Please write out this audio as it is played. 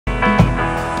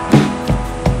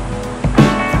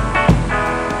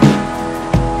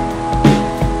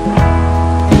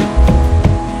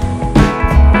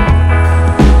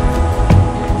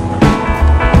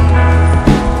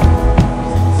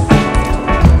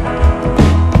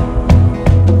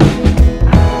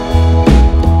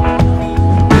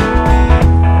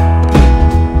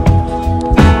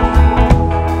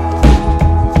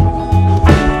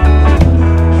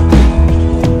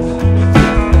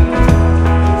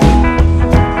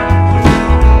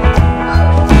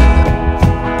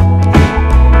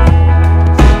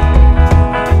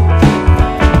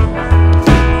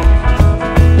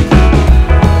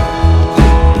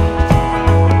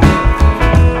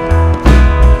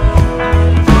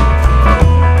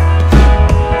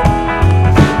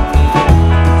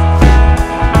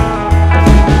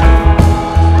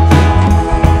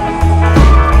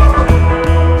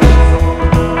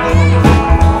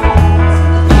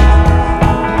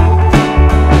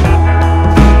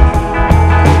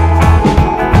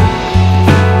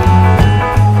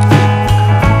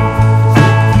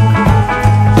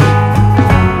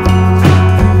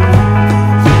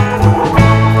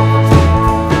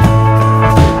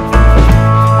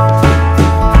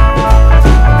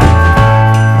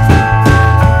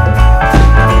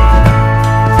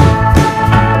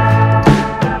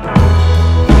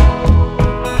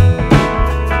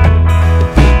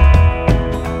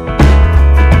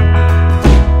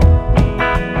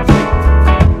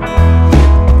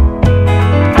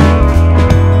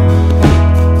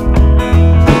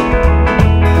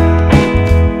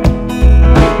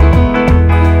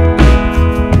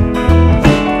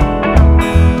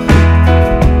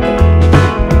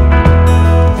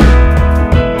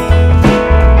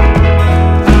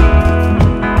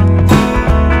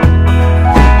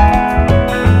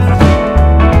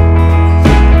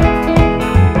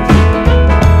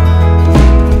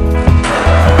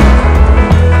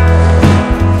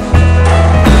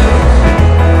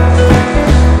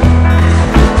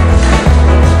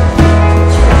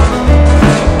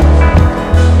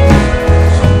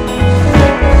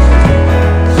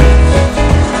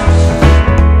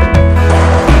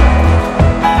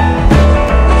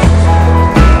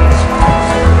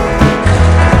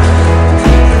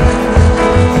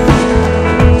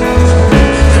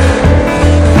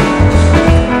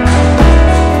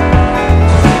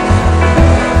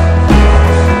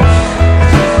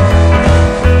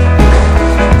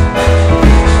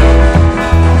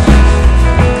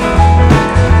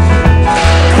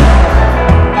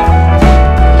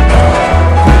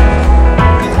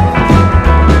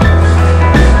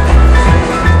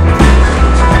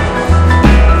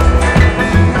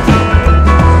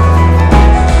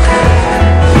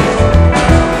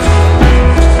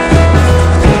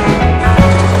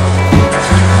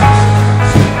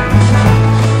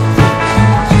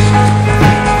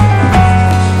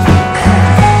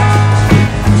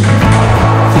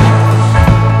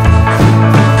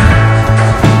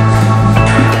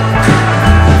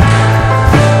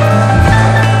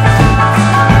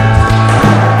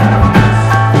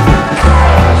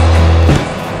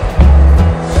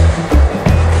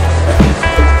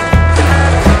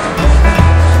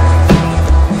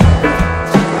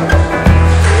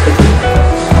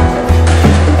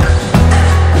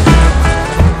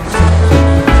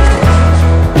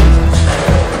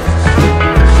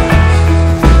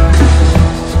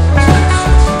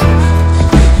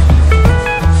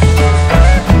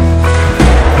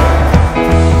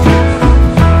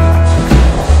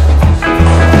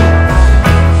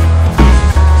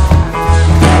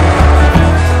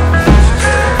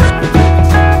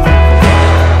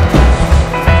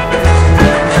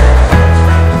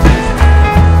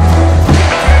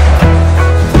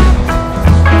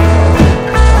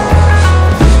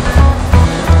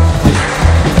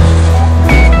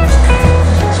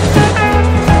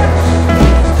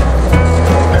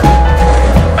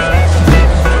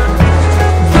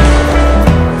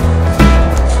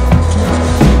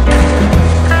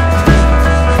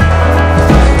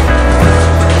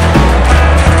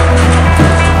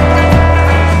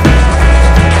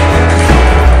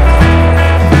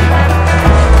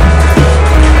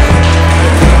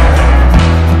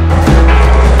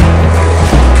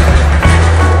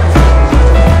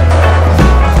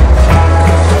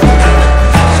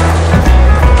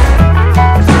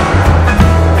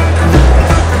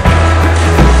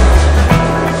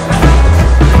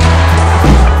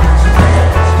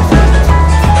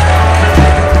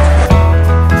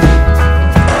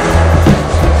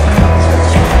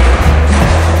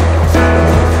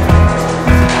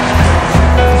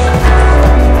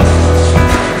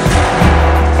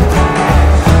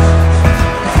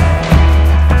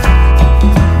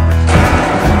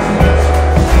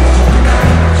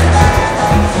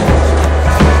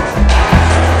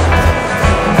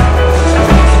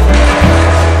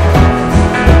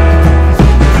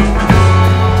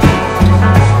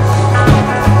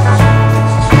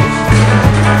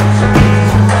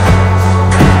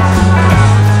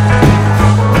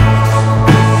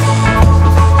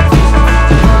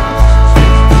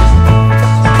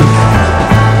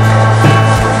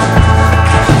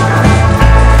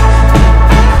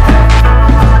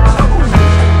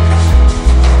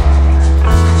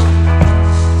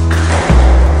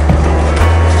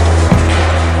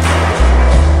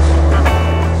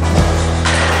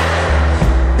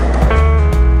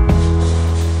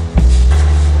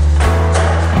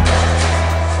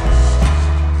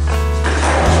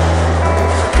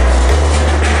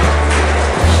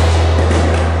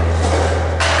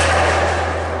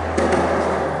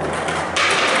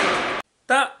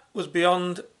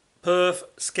Beyond Perth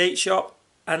Skate Shop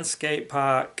and Skate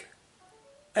Park.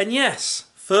 And yes,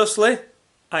 firstly,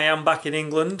 I am back in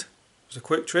England. It was a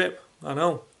quick trip, I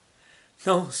know.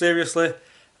 No, seriously,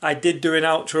 I did do an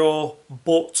outro,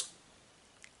 but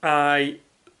I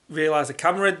realised the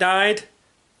camera had died,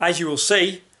 as you will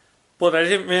see, but I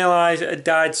didn't realise it had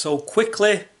died so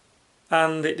quickly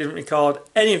and it didn't record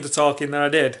any of the talking that I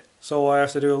did. So I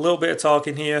have to do a little bit of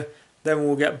talking here, then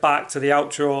we'll get back to the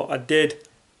outro I did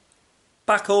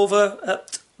back over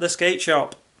at the skate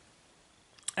shop.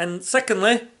 And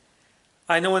secondly,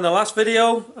 I know in the last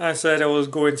video I said I was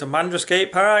going to Mandurah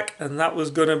skate park and that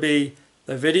was going to be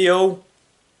the video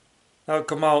that would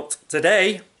come out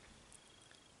today.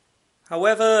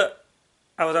 However,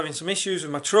 I was having some issues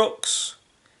with my trucks,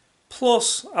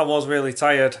 plus I was really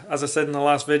tired. As I said in the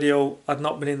last video, I'd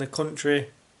not been in the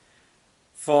country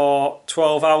for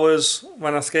 12 hours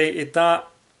when I skated that,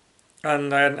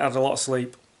 and I hadn't had a lot of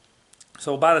sleep.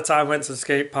 So by the time I went to the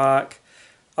skate park,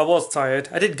 I was tired.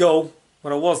 I did go,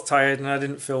 but I was tired and I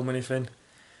didn't film anything.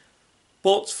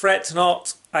 But fret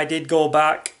not, I did go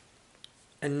back,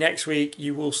 and next week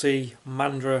you will see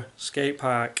Mandurah skate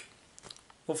park.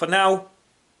 But for now,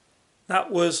 that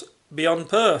was Beyond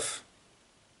Perth.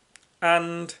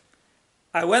 And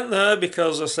I went there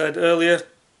because I said earlier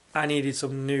I needed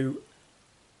some new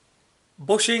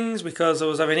bushings because I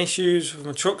was having issues with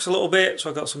my trucks a little bit, so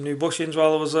I got some new bushings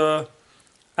while I was there.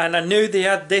 And I knew they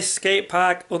had this skate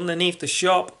park underneath the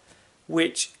shop,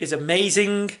 which is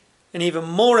amazing, and even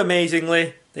more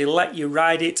amazingly, they let you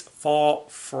ride it for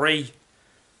free.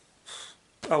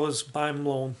 I was mind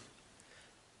blown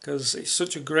because it's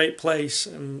such a great place,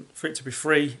 and for it to be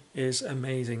free is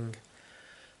amazing.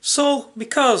 So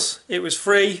because it was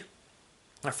free,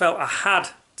 I felt I had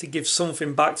to give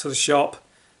something back to the shop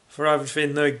for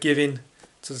everything they're giving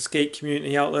to the skate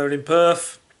community out there in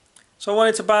Perth. So I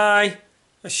wanted to buy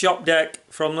a shop deck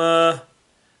from there,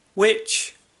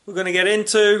 which we're going to get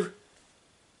into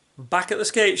back at the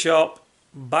skate shop,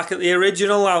 back at the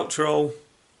original outro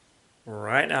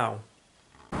right now.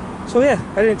 So yeah,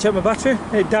 I didn't check my battery,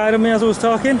 it died on me as I was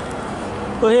talking.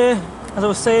 But here, as I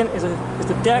was saying, is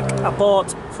the deck I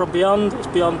bought from Beyond. It's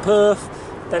Beyond Perth.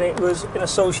 Then it was in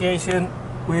association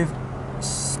with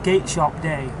Skate Shop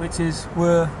Day, which is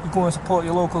where you go and support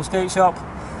your local skate shop.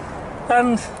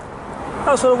 And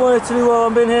that's what I wanted to do while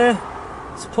I've been here,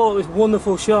 support this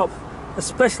wonderful shop,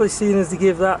 especially seeing as they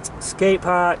give that skate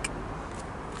park,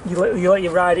 you let you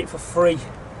ride it for free.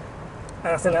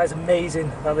 And I think that is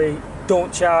amazing that they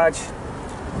don't charge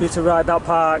you to ride that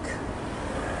park.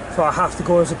 So I have to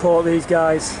go and support these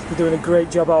guys. They're doing a great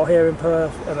job out here in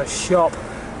Perth and the shop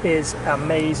is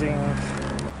amazing.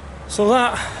 So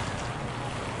that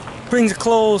brings a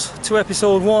close to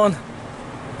episode 1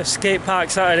 of Skatepark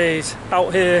Saturdays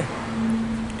out here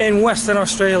in Western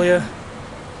Australia,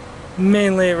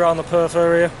 mainly around the Perth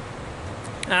area.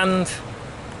 And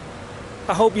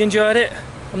I hope you enjoyed it.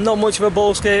 I'm not much of a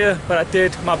bowl skater, but I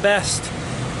did my best.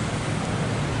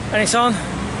 And it's on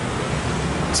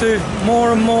to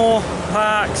more and more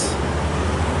parks,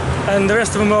 and the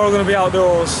rest of them are all going to be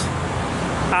outdoors.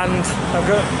 And I've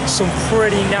got some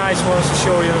pretty nice ones to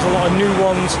show you. There's a lot of new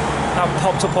ones that have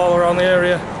popped up all around the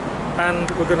area,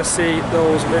 and we're going to see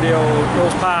those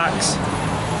parks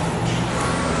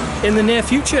in the near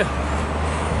future.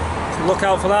 So look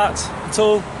out for that.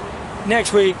 Until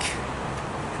next week,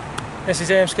 this is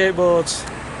AM Skateboards,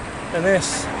 and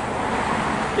this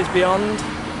is Beyond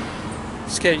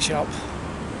Skate Shop.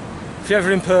 If you're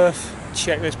ever in Perth,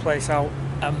 check this place out.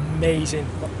 Amazing,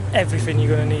 got everything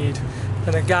you're going to need,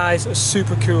 and the guys are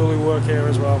super cool who work here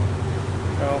as well.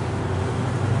 So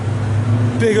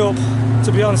big up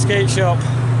to Beyond Skate Shop,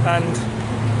 and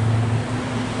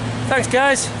thanks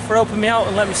guys for helping me out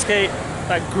and letting me skate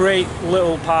that great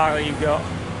little park that you've got.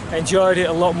 I enjoyed it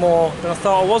a lot more than I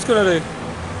thought I was going to do.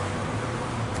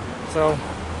 So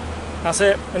that's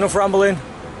it, enough rambling.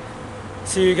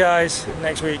 See you guys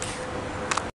next week.